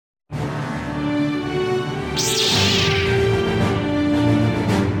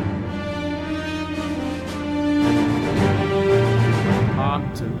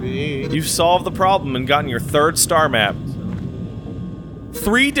You've solved the problem and gotten your 3rd star map.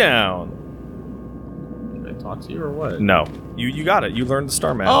 3 down. Can I talk to you or what? No. You got it. You learned the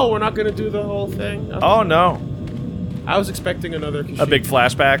star map. Oh, we're not gonna do the whole thing? Oh, no. I was expecting another Kashyyyk. A big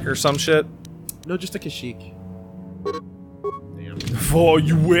flashback or some shit? No, just a Kashyyyk. Damn. Oh,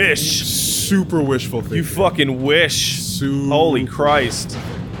 you wish. Super wishful thinking. You fucking wish. Holy Christ.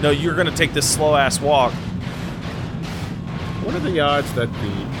 No, you're gonna take this slow-ass walk. What are the odds that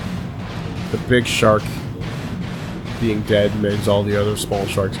the big shark being dead means all the other small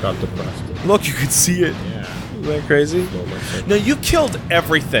sharks got depressed? Look, you can see it. Yeah. Isn't that crazy? No, you killed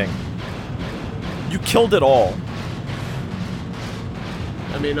everything. You killed it all.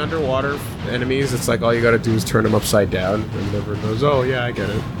 I mean, underwater enemies, it's like all you gotta do is turn them upside down, and everyone knows, oh yeah, I get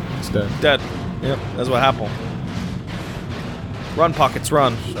it. It's dead. Dead. Yep, that's what happened. Run, Pockets,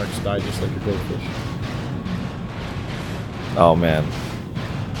 run. Sharks die just like a goldfish. Oh, man.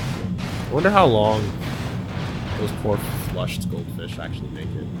 I wonder how long those poor flushed goldfish actually make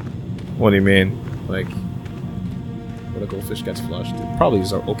it. What do you mean? Like, when a goldfish gets flushed, it probably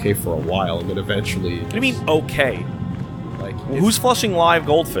is okay for a while, and then eventually... What do you mean, okay? Like, who's flushing live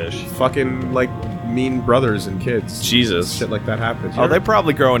goldfish? Fucking, like, mean brothers and kids. Jesus. Shit like that happens. Oh, they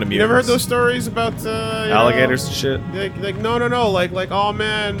probably grow into mutants. You never heard those stories about, alligators and shit? Like, no, like, oh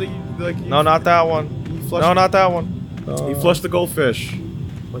man, no, not that one. No, not that one. He flushed the goldfish.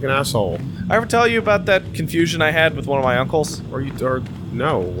 Like an asshole. I ever tell you about that confusion I had with one of my uncles? Or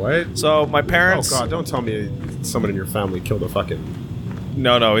no, what? So, my parents... Oh god, don't tell me someone in your family killed a fucking...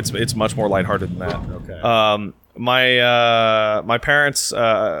 No, it's much more lighthearted than that. Okay. My parents,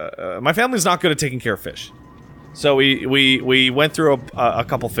 my family's not good at taking care of fish. So we went through a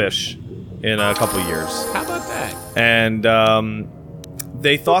couple fish in a couple years. How about that? And,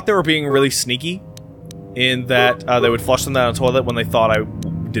 they thought they were being really sneaky in that, they would flush them down the toilet when they thought I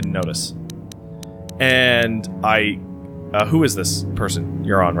didn't notice. And who is this person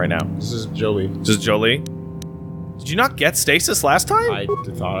you're on right now? This is Jolie. This is Jolie? Did you not get stasis last time? I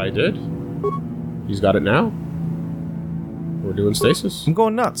thought I did. He's got it now. We're doing stasis. I'm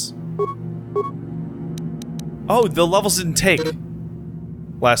going nuts. Oh, the levels didn't take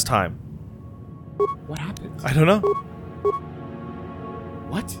last time. What happened? I don't know.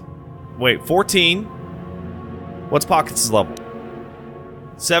 What? Wait, 14. What's Pockets' level?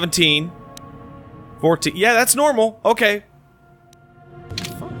 17. 14. Yeah, that's normal. Okay.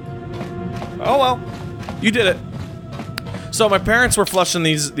 Fuck. Oh well. You did it. So my parents were flushing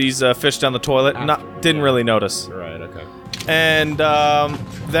these fish down the toilet. Didn't really notice. Right. Okay. And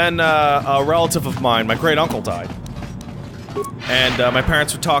then a relative of mine, my great uncle, died. And my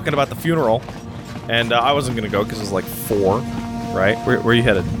parents were talking about the funeral, and I wasn't gonna go because it was like 4, right? Where are you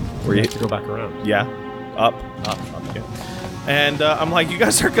headed? Where you have to go back around? Yeah, up. Yeah. And I'm like, you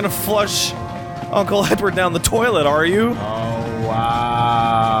guys aren't gonna flush Uncle Edward down the toilet, are you? Oh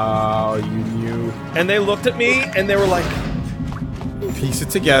wow, you knew. And they looked at me and they were like, piece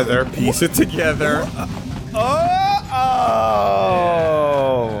it together. Piece it together.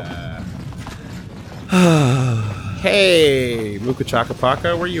 Hey, Muka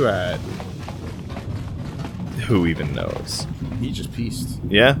Chakapaka, where you at? Who even knows? He just pieced.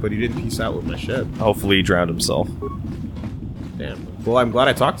 Yeah? But he didn't piece out with my ship. Hopefully he drowned himself. Damn. Well, I'm glad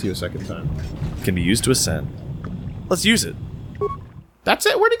I talked to you a second time. Can be used to ascend. Let's use it. That's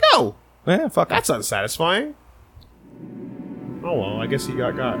it? Where'd he go? Yeah, fuck it. That's unsatisfying. Oh well, I guess he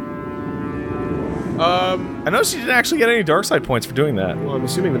got. I noticed you didn't actually get any dark side points for doing that. Well, I'm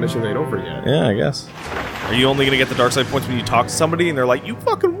assuming the mission ain't over yet. Yeah, I guess. Are you only gonna get the dark side points when you talk to somebody and they're like, you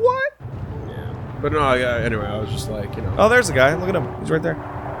fucking what? Yeah. But no, anyway, I was just like, you know. Oh, there's a guy. Look at him. He's right there.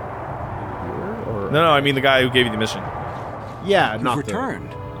 No, I mean the guy who gave you the mission. Yeah, You've not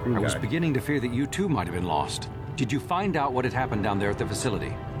returned. the I was guy. beginning to fear that you too might have been lost. Did you find out what had happened down there at the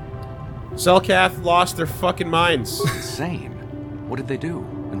facility? Selkath lost their fucking minds. Insane. What did they do?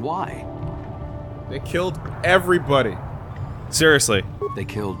 And why? They killed everybody. Seriously. They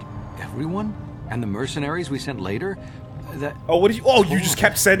killed everyone? And the mercenaries we sent later? That Oh, what did you? Oh, you just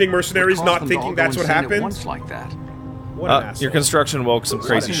kept sending mercenaries, what not caused them to all thinking go that's what insane at happened. once like that? What an asshole. Your construction woke some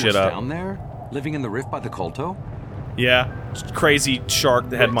crazy Someone shit was up. down there, living in the rift by the Kolto? Yeah. Crazy shark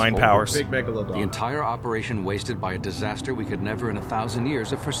that had mind powers. Big megalodon. The entire operation wasted by a disaster we could never in 1,000 years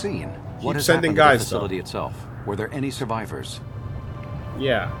have foreseen. What has sending happened guys, to the facility itself? Were there any survivors?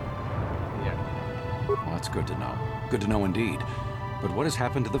 Yeah. Well, that's good to know. Good to know indeed. But what has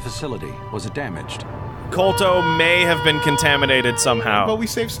happened to the facility? Was it damaged? Kolto may have been contaminated somehow. But we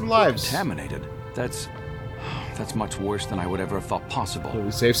saved some lives. Contaminated? That's That's much worse than I would ever have thought possible. We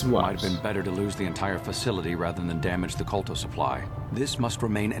save some Might lives. have been better to lose the entire facility rather than damage the Kolto supply. This must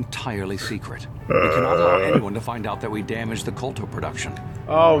remain entirely secret. We cannot allow anyone to find out that we damaged the Kolto production.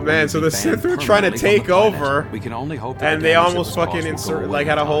 Oh man, so the Sith are trying to take over, We can only hope that and the they damage almost that was fucking caused will go away like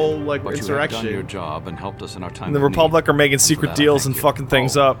had a in whole time. like But you have done your insurrection, job and helped us in our time And the of need. Republic are making For secret that, I deals thank and you. fucking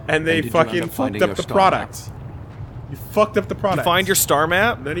things Oh, up. and they did you end fucking up finding fucked up your the star map? product. You fucked up the product. You find your star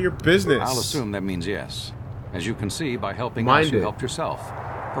map? None of your business. I'll assume that means yes. As you can see, by helping Mind us, you it. helped yourself.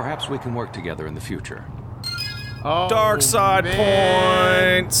 Perhaps we can work together in the future. Oh, Dark side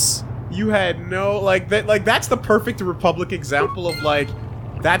man. points. You had no like that. Like that's the perfect Republic example of like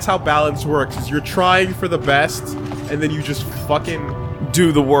that's how balance works. Is you're trying for the best, and then you just fucking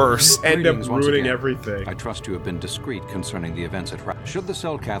Do the worst. end up Greetings once ruining again. everything. I trust you have been discreet concerning the events at Should the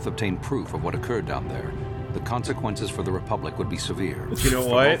Cellcath obtain proof of what occurred down there, the consequences for the Republic would be severe. But you know For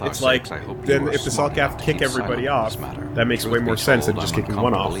what? both our It's like sakes, I hope then you are if the smart enough Cellcath to kick keep everybody silent on off, this matter. that makes Truth way be more sense than told, just I'm kicking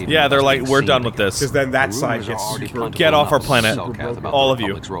one off. uncomfortable even Yeah, they're with like, being we're seen done with together. this. Because then that The side rumors are gets already super. plentiful Get off our enough planet. to Cellcath about All the of you.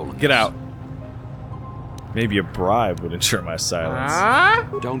 Republic's role in Get this. out. Maybe a bribe would ensure my silence. Ah?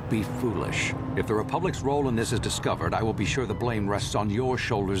 Don't be foolish. If the Republic's role in this is discovered, I will be sure the blame rests on your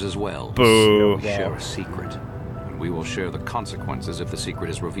shoulders as well. Boo. We share a secret, and we will share the consequences if the secret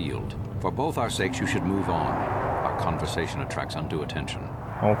is revealed. For both our sakes, you should move on. Our conversation attracts undue attention.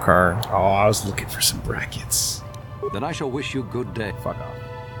 Okay. Oh, I was looking for some brackets. Then I shall wish you good day. Fuck off.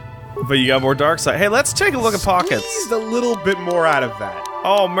 But you got more dark side. Hey, let's take a look at pockets. Squeezed a little bit more out of that.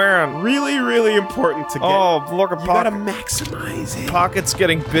 Oh man. Really, really important to get. Oh, look at you gotta pockets. maximize it. Pockets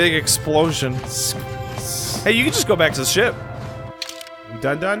getting big explosion. Hey, you can just go back to the ship. You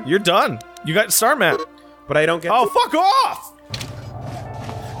done? You're done. You got star map. But I don't get. Oh, fuck off!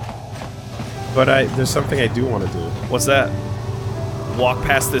 But there's something I do want to do. What's that? Walk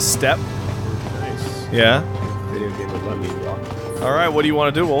past this step? Nice. Yeah. Video game would let me walk. Alright, what do you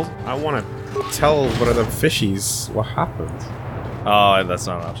want to do, Wolf? I want to tell one of them fishies what happened. Oh, that's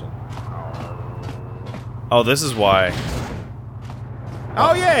not an option. Oh, this is why.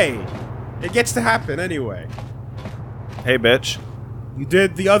 Oh yay! It gets to happen anyway. Hey, bitch. You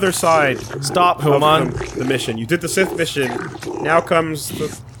did the other side. Stop, of Human. the mission. You did the Sith mission. Now comes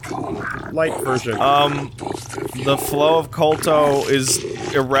the light version. The flow of Kolto is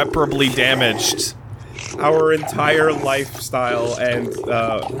irreparably damaged. Our entire lifestyle and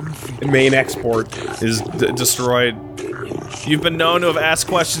main export. Is destroyed. You've been known to have asked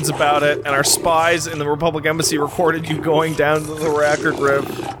questions about it, and our spies in the Republic Embassy recorded you going down to the reactor grip.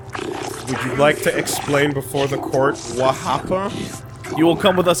 Would you like to explain before the court what happened? You will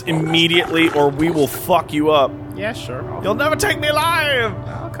come with us immediately, or we will fuck you up. Yeah, sure. You'll never take me alive!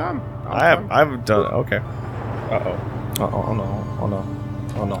 I'll come. I haven't done it. Okay. Uh-oh. Uh-oh, oh no. Oh no.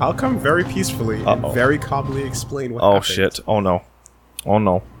 Oh no. I'll come very peacefully and Uh-oh. very calmly explain what Oh happened. shit. Oh no. Oh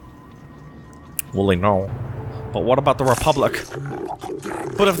no. Wooly no. But what about the Republic?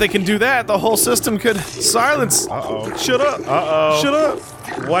 But if they can do that, the whole system could silence. Uh-oh. Shut up. Uh-oh. Shut up.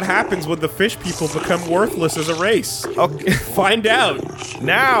 What happens when the fish people become worthless as a race? Okay. Find out.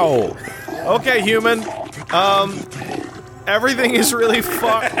 Now. Okay, human. Everything is really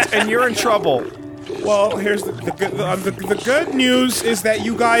fucked, and you're in trouble. Well, here's the good news is that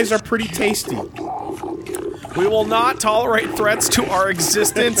you guys are pretty tasty. We will not tolerate threats to our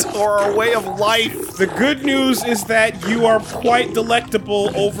existence or our way of life. The good news is that you are quite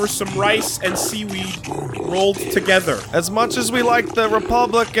delectable over some rice and seaweed rolled together. As much as we like the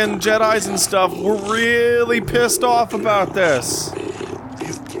Republic and Jedis and stuff, we're really pissed off about this.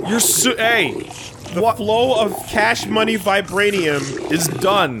 You're hey, The flow of cash money vibranium. is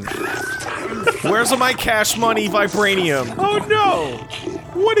done. Where's my cash money vibranium? Oh no!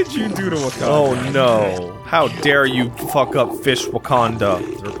 What did you do to Wakanda? Oh no. How dare you fuck up Fish Wakanda?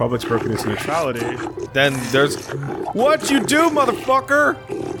 The Republic's broken its neutrality. Then there's... What you do, motherfucker?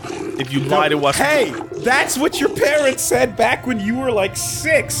 If you lie to us... Hey, that's what your parents said back when you were like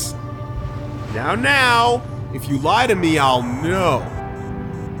 6. Now, if you lie to me, I'll know.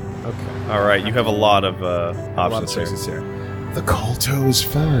 Okay. Alright, you have a lot of A lot of options here. choices here. The Kolto is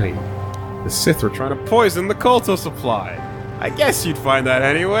fine. The Sith were trying to poison the Kolto supply. I guess you'd find that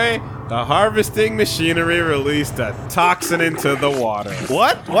anyway. The harvesting machinery released a toxin into the water.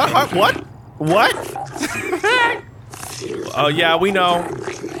 What? What? What? What? Oh yeah, we know.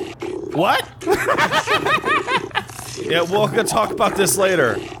 What? Yeah, we're gonna talk about this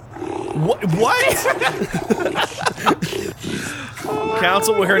later. What?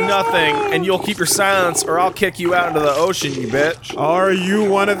 Council will hear nothing, and you'll keep your silence, or I'll kick you out into the ocean, you bitch. Are you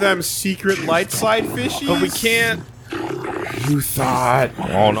one of them secret light side fishies? But we can't. You thought.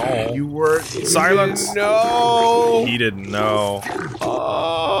 Oh no. You were. Silence. No. He didn't know.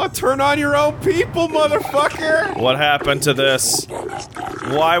 Oh, turn on your own people, motherfucker. What happened to this?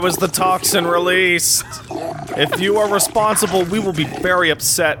 Why was the toxin released? If you are responsible, we will be very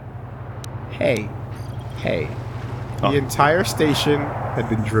upset. Hey. The entire station had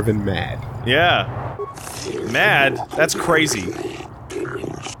been driven mad. Yeah. Mad? That's crazy.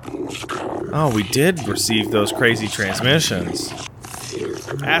 Oh, we did receive those crazy transmissions.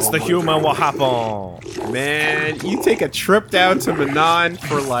 Ask the human what happened. Man, you take a trip down to Manon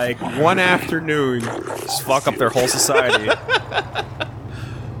for like one afternoon. Just fuck up their whole society.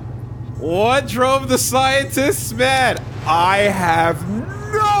 What drove the scientists mad? I have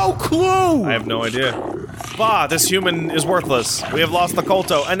no clue! I have no idea. Bah, this human is worthless. We have lost the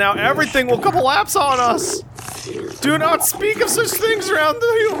Kolto, and now everything will collapse on us! Do not speak of such things around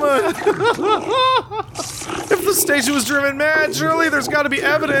the human! If the station was driven mad, surely there's gotta be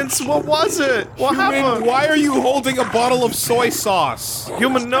evidence. What was it? What happened? Why are you holding a bottle of soy sauce?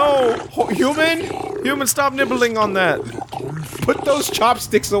 Human, no! Human? Human, stop nibbling on that. Put those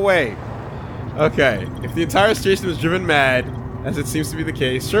chopsticks away. Okay, if the entire station was driven mad, as it seems to be the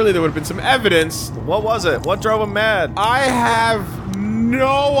case, surely there would have been some evidence. What was it? What drove him mad? I have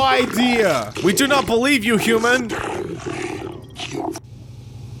no idea. We do not believe you, human!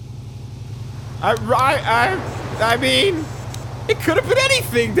 I mean, it could have been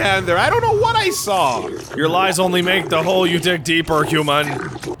anything down there. I don't know what I saw. Your lies only make the hole you dig deeper, human.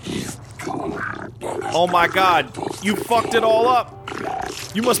 Oh my god, you fucked it all up.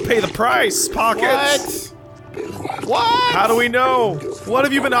 You must pay the price, Pockets. What? How do we know? What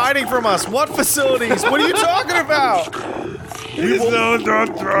have you been hiding from us? What facilities? What are you talking about?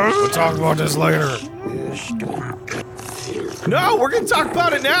 We'll talk about this later. No, we're gonna talk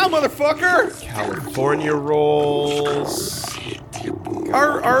about it now, motherfucker! California rolls.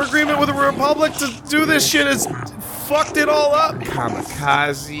 Our agreement with the Republic to do this shit has fucked it all up.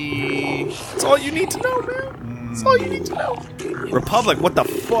 Kamikaze. That's all you need to know, man. That's all you need to know. Republic, what the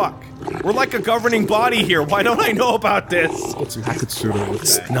fuck? We're like a governing body here. Why don't I know about this? Get some Hakatsudo with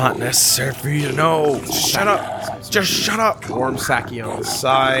It's that. not necessary for you to know. Just shut up. Just shut up. Warm sake on the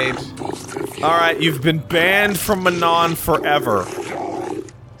side. Alright, you've been banned from Manon forever.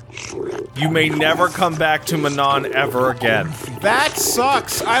 You may never come back to Manon ever again. That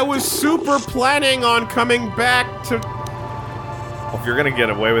sucks. I was super planning on coming back to Well, if you're gonna get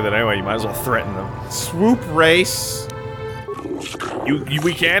away with it anyway, you might as well threaten them. swoop race.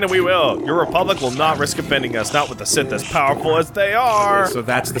 We can and we will. Your Republic will not risk offending us, not with the Sith as powerful as they are. So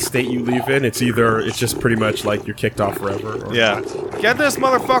that's the state you leave in? It's just pretty much like you're kicked off forever? Or Yeah. what? Get this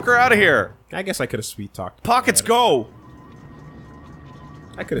motherfucker out of here. I guess I could have sweet talked. Pockets, go.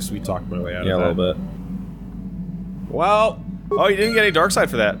 I could have sweet talked my way out Yeah, of a that. little bit. Well, Oh, you didn't get any dark side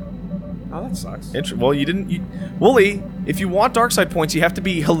for that. oh, that sucks. Well, you didn't. Wooly, if you want dark side points, you have to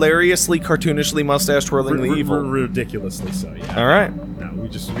be hilariously, cartoonishly, mustache-twirlingly evil. Ridiculously so, yeah. All right. No, we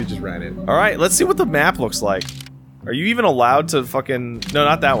just ran in. All right, let's see what the map looks like. Are you even allowed to fucking... No,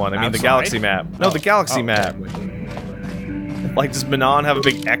 not that one. I mean the Outside? galaxy map. No, the galaxy Oh, map. wait. Like, does Manon have a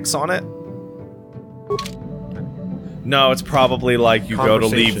big X on it? No, it's probably like you go to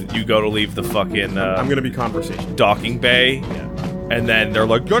leave the fucking I'm gonna be conversation. docking bay, Yeah. and then they're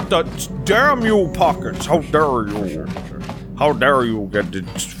like, "Get the damn you Pockets! How dare you? Sure. How dare you get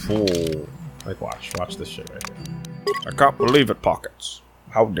this fool? Like, watch this shit right here. I can't believe it, Pockets!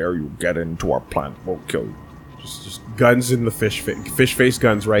 How dare you get into our planet? We'll kill you." Just guns in the fish face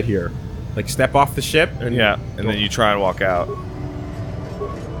guns right here. Like, step off the ship and Yeah, and then you try and walk out.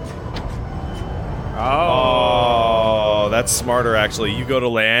 Oh, that's smarter actually. You go to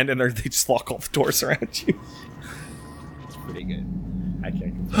land and they just lock all the doors around you. It's pretty good. I can't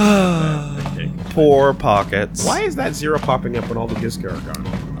complain about that. I can't complain. Poor Pockets. Why is that zero popping up when all the Gizka are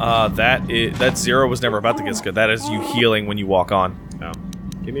gone? That zero was never about the Gizka. That is you healing when you walk on. No.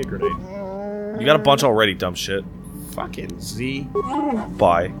 Give me a grenade. You got a bunch already, dumb shit. Fucking Z.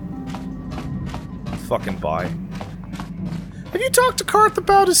 Bye. Fucking bye. Have you talked to Karth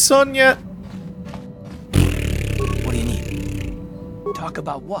about his son yet? What do you need? Talk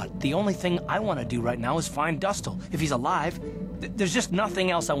about what? The only thing I want to do right now is find Dustle. If he's alive, there's just nothing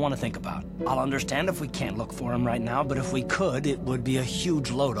else I want to think about. I'll understand if we can't look for him right now, but if we could, it would be a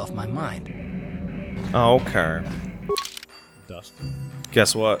huge load off my mind. Okay. Dust.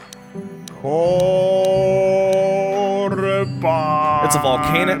 Guess what? Korriban. It's a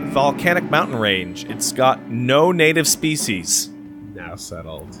volcanic mountain range. It's got no native species. Now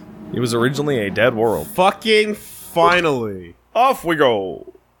settled. It was originally a dead world. Fucking finally. Off we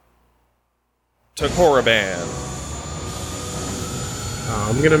go to Korriban. Oh,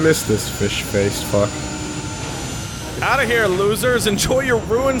 I'm gonna miss this fish-faced fuck. Out of here, losers! Enjoy your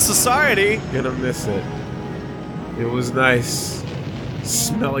ruined society! Gonna miss it. It was nice.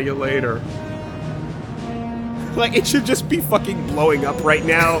 Smell you later. Like, it should just be fucking blowing up right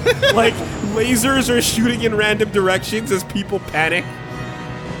now. Like, lasers are shooting in random directions as people panic.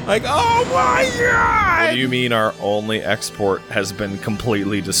 Like, oh my god! What do you mean our only export has been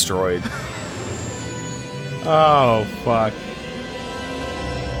completely destroyed? Oh, fuck.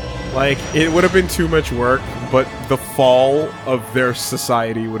 Like, it would have been too much work, but the fall of their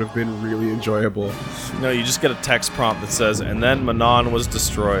society would have been really enjoyable. No, you just get a text prompt that says, and then Manon was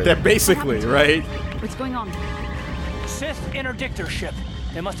destroyed. Yeah, basically, right? What's going on? Sith interdictor ship.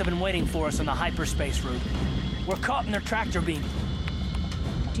 They must have been waiting for us on the hyperspace route. We're caught in their tractor beam.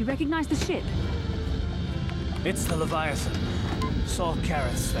 Do you recognize the ship? It's the Leviathan. Saul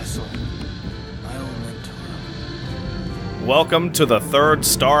Kareth's vessel. My old mentor. Welcome to the third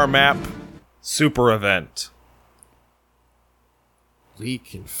star map super event. We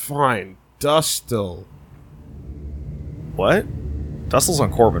can find Dustil. What? Dustle's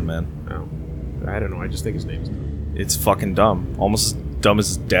on Corbin, man. Oh. I don't know, I just think his name's dumb. It's fucking dumb. Almost as dumb as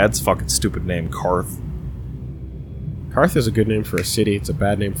his dad's fucking stupid name, Karth. Karth is a good name for a city, it's a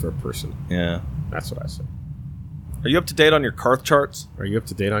bad name for a person. Yeah. That's what I say. Are you up to date on your Karth charts? Are you up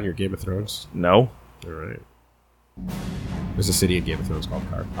to date on your Game of Thrones? No. Alright. There's a city in Game of Thrones called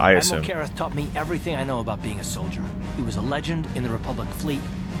Karth. I assume. Admiral Kareth taught me everything I know about being a soldier. He was a legend in the Republic fleet,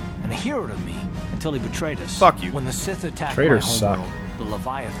 and a hero to me until he betrayed us. Fuck you. When the Sith attacked Traitors my suck. homeworld, the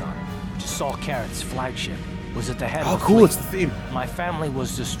Leviathan, which is Saul Kareth's flagship, was at the head Oh, of the cool, fleet. it's the theme. My family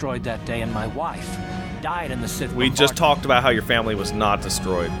was destroyed that day, and my wife died in the Sith We just bombardment. talked about how your family was not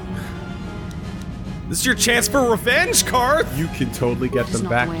destroyed. This is your chance for revenge, Karth! You can totally get It's them not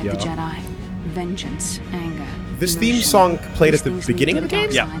back, the way yo. of the Jedi. Vengeance, anger. This emotion. theme song played These at the things beginning lead of to the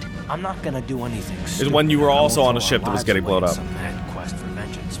game? Yeah. dark side. I'm not gonna do anything Is when you were stupid. I also won't on a throw ship our that was lives getting away blown in up. Some mad quest for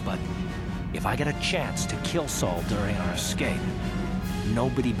vengeance, but if I get a chance to kill Saul during our escape,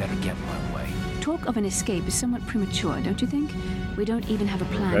 nobody better get in my way. Talk of an escape is somewhat premature, don't you think? We don't even have a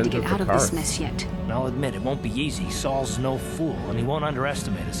plan Revenge to of get the out of this Karth. mess yet. And I'll admit, it won't be easy. Saul's no fool, and he won't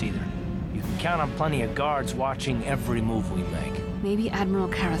underestimate us either. You can count on plenty of guards watching every move we make. Maybe Admiral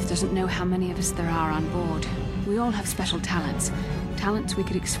Kareth doesn't know how many of us there are on board. We all have special talents. Talents we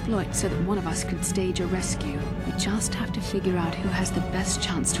could exploit so that one of us could stage a rescue. We just have to figure out who has the best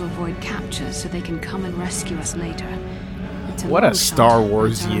chance to avoid capture so they can come and rescue us later. It's What long a shot, Star but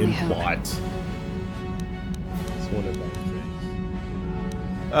it's our only Warsian hope. plot. It's one of those things.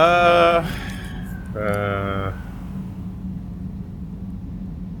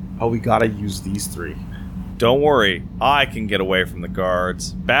 Oh, we gotta use these three. Don't worry, I can get away from the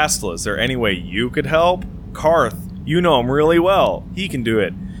guards. Bastila, is there any way you could help? Karth, you know him really well. He can do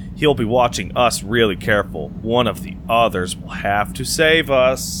it. He'll be watching us really careful. One of the others will have to save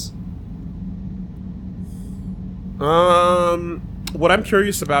us. What I'm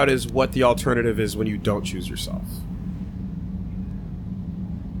curious about is what the alternative is when you don't choose yourself.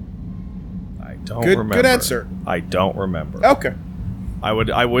 I don't Good- remember. good answer. I don't remember. Okay.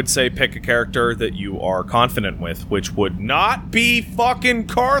 I would say pick a character that you are confident with, which would not be fucking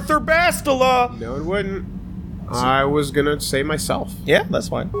Karth or Bastila. No, it wouldn't. I was gonna say myself. Yeah, that's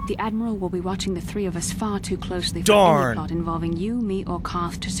fine. The Admiral will be watching the three of us far too closely for Darn. any plot involving you, me, or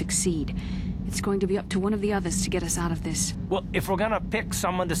Karth to succeed. It's going to be up to one of the others to get us out of this. Well, if we're gonna pick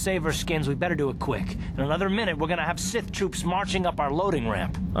someone to save our skins, we better do it quick. In another minute, we're gonna have Sith troops marching up our loading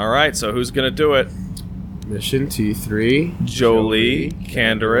ramp. Alright, so who's gonna do it? Mission T3. Jolie,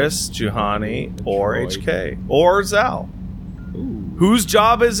 Candaris, Juhani, or Troy. HK. Or Zal. Whose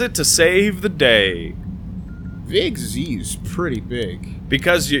job is it to save the day? Big Z is pretty big.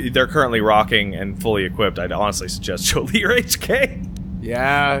 Because they're currently rocking and fully equipped, I'd honestly suggest Jolie or HK.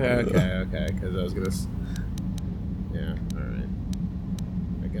 Yeah, okay, because I was gonna... Yeah, alright.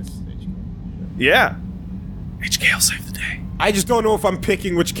 I guess HK. Yeah. HK will save the day. I just don't know if I'm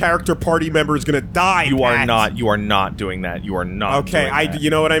picking which character party member is gonna die, You are Pat. not doing that. You are not Okay, doing that. you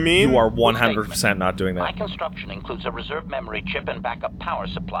know what I mean? You are 100% not doing My that. construction includes a reserve memory chip and backup power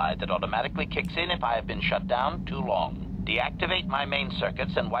supply that automatically kicks in if I have been shut down too long. Deactivate my main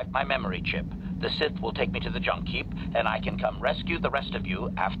circuits and wipe my memory chip. The Sith will take me to the junk heap, and I can come rescue the rest of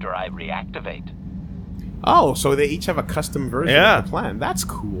you after I reactivate. Oh, so they each have a custom version Yeah. of the plan. That's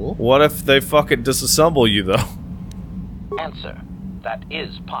cool. What if they fucking disassemble you, though? Answer. That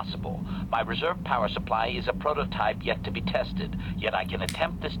is possible. My reserve power supply is a prototype yet to be tested, yet I can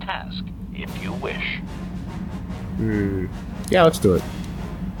attempt this task, if you wish. Yeah, let's do it.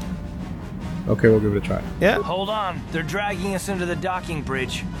 Okay, we'll give it a try. Yeah. Hold on. They're dragging us into the docking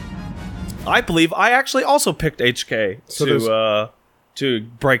bridge. I believe I actually also picked HK to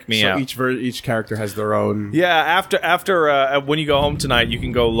break me out. Each character has their own. Yeah, after when you go home tonight, you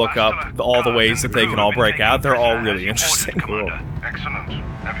can go look up all the ways that they can all break out. They're all really interesting. Cool. Excellent.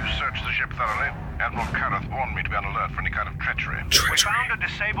 Have you searched the ship thoroughly? Admiral Kareth warned me to be on alert for any kind of treachery. We found a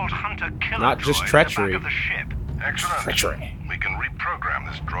disabled hunter-killer Not just droid treachery. at the back of the ship. Excellent. Treachery. We can reprogram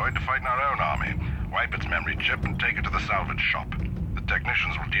this droid to fight in our own army, wipe its memory chip, and take it to the salvage shop. The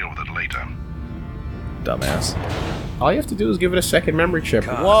technicians will deal with it later. Dumbass. All you have to do is give it a second memory chip.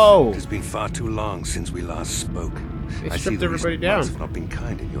 Karth, Whoa! It has been far too long since we last spoke. They I see stripped the everybody recent down. months have not been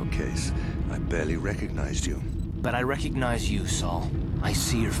kind in your case. I barely recognized you. But I recognize you, Saul. I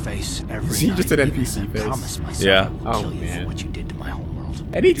see your face every Is he night. just an and NPC I face? promise myself Yeah. I will Oh, kill you man. for what you did to my homeworld.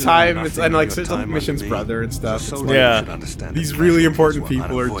 Anytime You it's learn and like nothing such of your like time Mission's under me. brother and stuff. So It's solely like, Yeah. you should understand these that really casualties important were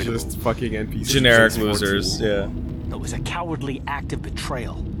people are unavoidable. just fucking NPCs. Generic Since 14. losers. Yeah. It was a cowardly act of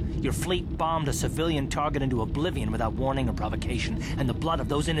betrayal. Your fleet bombed a civilian target into oblivion without warning or provocation, and the blood of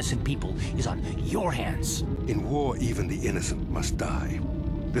those innocent people is on your hands. In war, even the innocent must die.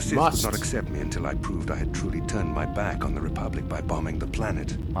 The Sith Must. would not accept me until I proved I had truly turned my back on the Republic by bombing the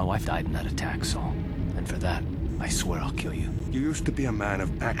planet. My wife died in that attack, Saul. And for that, I swear I'll kill you. You used to be a man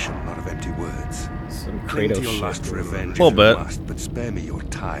of action, not of empty words. Some Cling to Kratos your shit. lust for revenge Little if you bit. must, but spare me your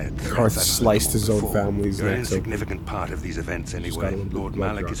tired Karth threats. I've sliced heard his them own before. family's You're an neck, so- insignificant part of these events got a anyway. little bit Lord blood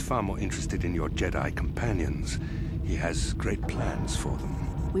Malak drop. is far more interested in your Jedi companions. He has great plans for them.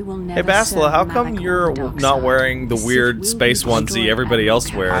 We will never Hey Bastila, serve how come Malak or you're the dark not side. wearing the Sith weird will space be onesie destroyed everybody and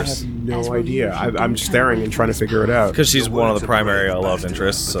else will I wears? have As no will idea. you if you I'm don't staring turn and trying to figure it out. Because she's Your one of words the are primary brave, love Bastila,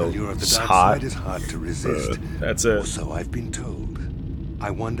 interests, but so the lure of the it's dark hot. side is hard to resist. That's it. So I've been told. I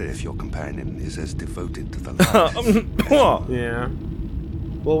wonder if your companion is as devoted to the light. Yeah.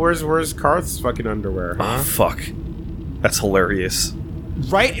 Well, where's Karth's fucking underwear? Oh, Huh? fuck. That's hilarious.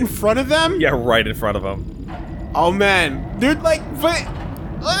 Right in front of them? Yeah, right in front of him. Oh man, dude, like, but.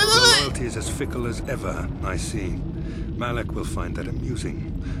 Your loyalty is as fickle as ever, I see. Malak will find that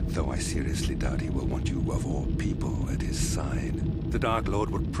amusing, though I seriously doubt he will want you of all people at his side. The Dark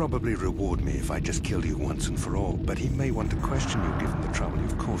Lord would probably reward me if I just killed you once and for all, but he may want to question you given the trouble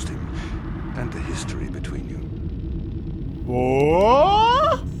you've caused him, and the history between you.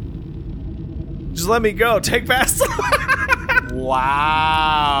 Oh! Just let me go. Take Bastila.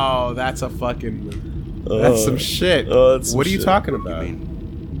 Wow, that's a fucking. That's some shit. that's some what are you shit. talking You about?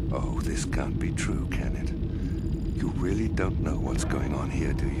 mean, oh, this can't be true, can it? You really don't know what's going on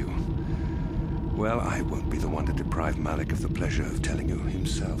here, do you? Well, I won't be the one to deprive Malak of the pleasure of telling you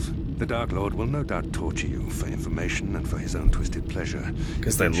himself. The Dark Lord will no doubt torture you for information and for his own twisted pleasure.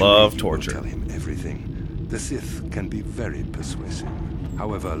 'Cause they Eventually, love you will torture. Tell him everything. The Sith can be very persuasive.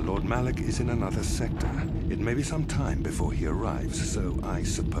 However, Lord Malak is in another sector. It may be some time before he arrives, so I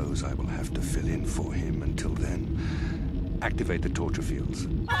suppose I will have to fill in for him until then. Activate the torture fields.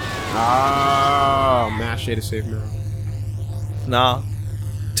 Oh, mash A to save Meryl. Nah.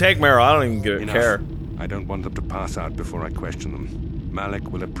 Take Meryl. I don't even Enough. care. I don't want them to pass out before I question them.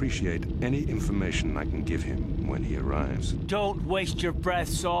 Malak will appreciate any information I can give him when he arrives. Don't waste your breath,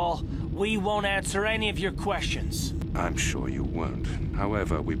 Saul. We won't answer any of your questions. I'm sure you won't.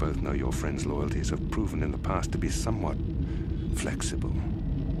 However, we both know your friend's loyalties have proven in the past to be somewhat flexible.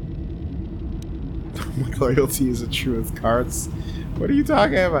 My loyalty is a truth, Karth's. What are you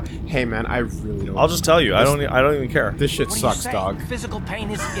talking about? Hey man, I really don't. I'll just tell you. I don't even care. This shit What sucks, are you saying? dog. Physical pain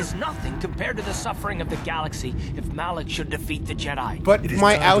is nothing compared to the suffering of the galaxy if Malak should defeat the Jedi. But It is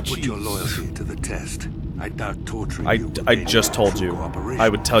my time to put ouchies. your loyalty to the test. I doubt torturing I you will I gain just your told true you. cooperation. I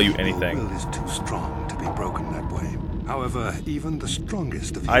would tell you Your anything. will is too strong to be broken that way. However, even the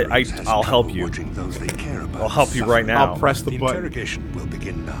strongest of I- heroes has I'll help trouble you. watching those they care about I'll help you right suffer. now. I'll press the The button. interrogation will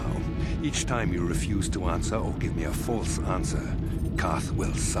begin now. Each time you refuse to answer or give me a false answer, Karth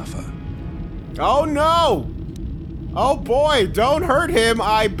will suffer. Oh no! Oh boy, don't hurt him,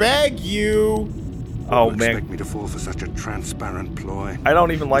 I beg you! Oh You man, expect me to fall for such a transparent ploy? I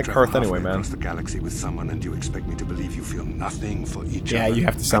don't even like You travel Karth anyway, halfway man. across the galaxy with someone, and you expect me to believe you feel nothing for each Yeah, other. you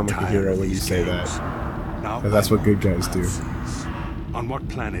have to sound I'm like a tired hero of when you these say games. that. Now, 'Cause that's what good guys do. answers. On what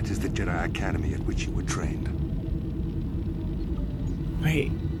planet is the Jedi Academy at which you were trained?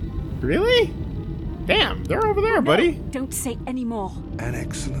 Wait, really? Damn, they're over there, buddy. Don't say any more. An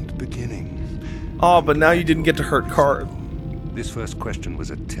excellent beginning. Oh, but now you didn't get to hurt Karth. This first question was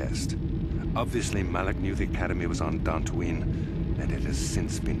a test. Obviously, Malak knew the Academy was on Dantooine, and it has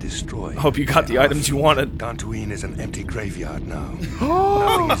since been destroyed. Hope you got the items you wanted. Dantooine is an empty graveyard now.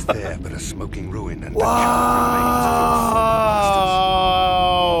 Nothing is there but a smoking ruin and the coward remains of your forebears.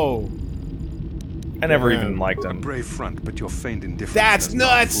 Oh! I never Yeah. even liked A him. brave front, but your feigned indifference That's does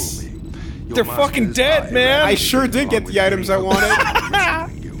not nuts! fool me. Your They're master fucking is dead, I, man! I sure did get the items I wanted.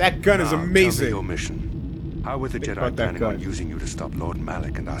 That gun is Now, Tell me amazing. your mission. How were the Think Jedi about that planning on gun. using you to stop Lord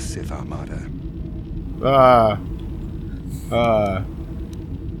Malak and our Sith Armada?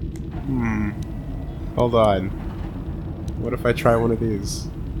 Hold on. What if I try one of these?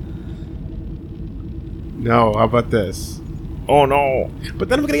 No, how about this? Oh no! But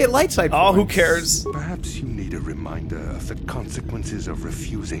then I'm gonna get light side Oh, who points. cares? Perhaps you need a reminder of the consequences of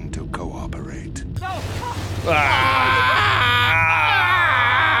refusing to cooperate.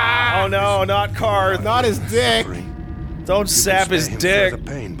 Oh no, not Karth! Not his dick! Don't sap You his can dick! spare him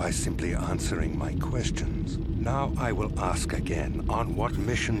further pain by simply answering my questions. Now I will ask again, on what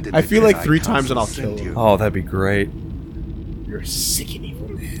mission did I the feel like Jedi 3 times and I'll Council kill send him. you? Oh, that'd be great. You're a sick and evil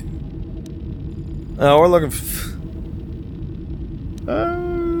man. Oh, we're looking for...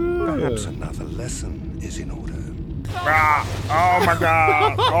 Perhaps another lesson is in order. Oh my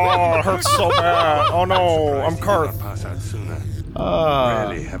god! Oh, it hurts so bad! Oh no, I'm Surprised Karth. you did not pass out sooner.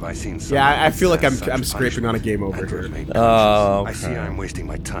 Rarely have I seen someone Yeah, I feel like I'm such scraping on a game over punishment and here. remain Oh, conscious. I see I'm wasting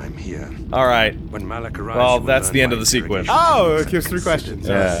my time here. Alright. When Malak arrives, Well, you will that's learn the end my of the sequence. interrogation Oh, here's 3 questions.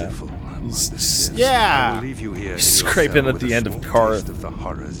 considered Yeah. merciful among the Sith. Yeah. I will leave you here in your Scraping cell at with the a end of small Karth. taste of the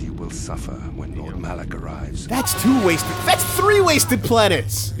horrors you will suffer when Lord Malak arrives. That's 2 wasted. That's 3 wasted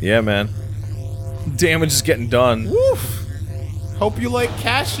planets! Yeah, man. Damage is getting done. Woof! Hope you like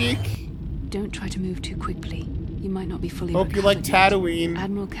Kashyyyk. Don't try to move too quickly. You might not be fully Hope you like recovered yet. Tatooine.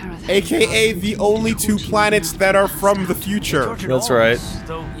 Admiral Kareth has AKA been the asking only you to 2 torture planets you that are now. from the future. Tortured That's all of right. us,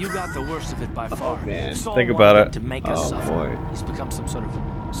 though you got the worst of it by far. man. Saul Think about wanted it. To make us Oh, suffer. boy. He's become some sort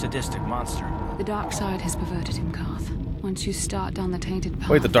of sadistic monster. The dark side has perverted him, Karth. Once you start down the tainted path,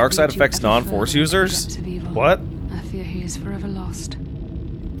 Wait, the dark it side leads you affects ever non-Force further into the users? depths of evil. What? I fear he is forever lost.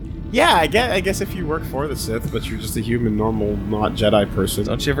 Yeah, I guess if you work for the Sith, but you're just a human, normal, not Jedi person.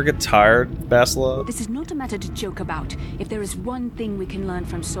 Don't you ever get tired, Basila? This is not a matter to joke about. If there is one thing we can learn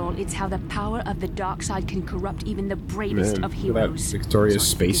from Saul, it's how the power of the dark side can corrupt even the bravest Man, of look at that heroes. Victoria's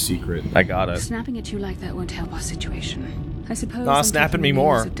So space forgive me. secret. I got it. Snapping at you like that won't help our situation. I suppose Nah, I'm snap at taking me the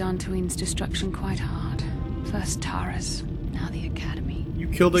more. news of Dantooine's destruction quite hard. First Taras, now the Academy. You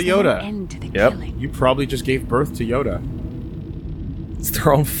killed a Is there an Yoda. end to the Yep. killing? You probably just gave birth to Yoda. It's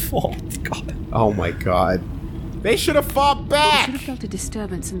their own fault. God. Oh my god. They should have fought You back! should have felt a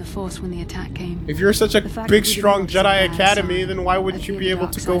disturbance in the Force when the attack came. If you're such a The fact big, that we strong didn't Jedi want to Academy, bad then why I wouldn't you fear be the able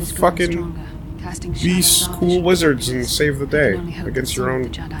dark to side go has grown fucking stronger, casting be shadows after cool shadows. wizards and save the day I can only hope against that your some own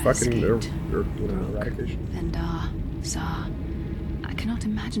of the Jedi fucking escaped. eradication? Vendar, Zar. I cannot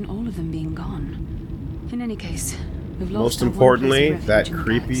imagine all of them being gone. In any case, we've lost Most our one importantly, place of that refuge in the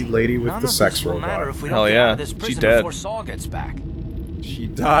creepy galaxy. lady with None the of sex this will matter robot. if we Hell don't get yeah, out of this she prison dead. before Saul gets back. She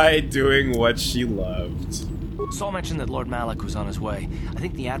died doing what she loved. Saul mentioned that Lord Malak was on his way. I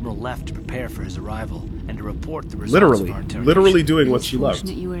think the Admiral left to prepare for his arrival and to report the results Literally. of our interrogation. Literally doing It what is she loved.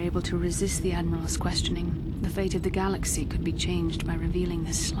 fortunate you were able to resist the Admiral's questioning. The fate of the galaxy could be changed by revealing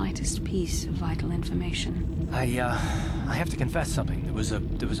the slightest piece of vital information. I have to confess something. There was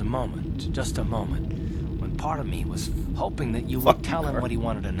a moment, just a moment, when part of me was hoping that you would Fuck tell him her. what he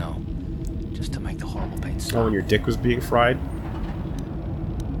wanted to know, just to make the horrible pain Oh, stop. when your dick was being fried?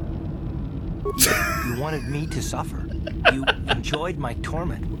 You wanted me to suffer. You enjoyed my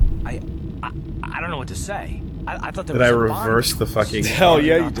torment. I don't know what to say. I thought there Did I was a bond reverse between the us. fucking... Hell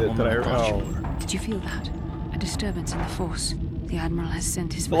yeah, Not you the did. woman Did I? I thought you Oh. were. Did you feel that? A disturbance in the Force. The Admiral has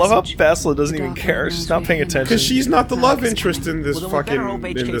sent his I love how message. Basila doesn't The even Dark care. Lord She's knows not we're paying here. attention. Because she's not the Malak love is interest coming. in this Well, then we better hope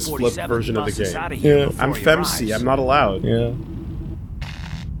fucking... in this flip HK-47 version of the busts us out game. of here Yeah. before I'm he femc, arrives. I'm not allowed. Yeah.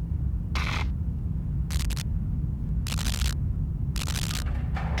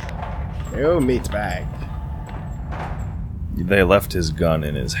 Oh, meat bag. They left his gun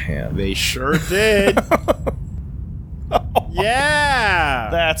in his hand. They sure did. Yeah!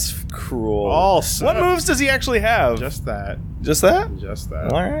 That's cruel. All set. What moves does he actually have? Just that. Just that? Just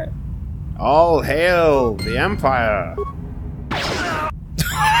that. All right. All hail the Empire!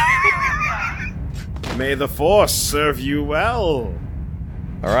 May the Force serve you well.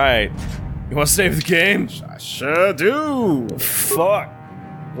 All right. You want to save the game? I sure do. Fuck.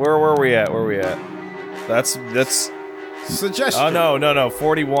 Where were we at? Where are we at? That's. Suggestion. Oh no.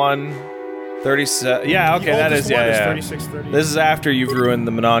 41, 37. Yeah, okay, that is yeah. 3630. This is after you've ruined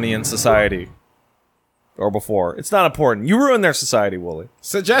the Mananian society, or before. It's not important. You ruined their society, Wooly.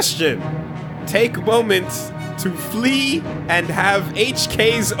 Suggestion. Take a moment to flee and have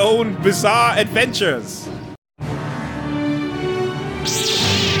HK's own bizarre adventures.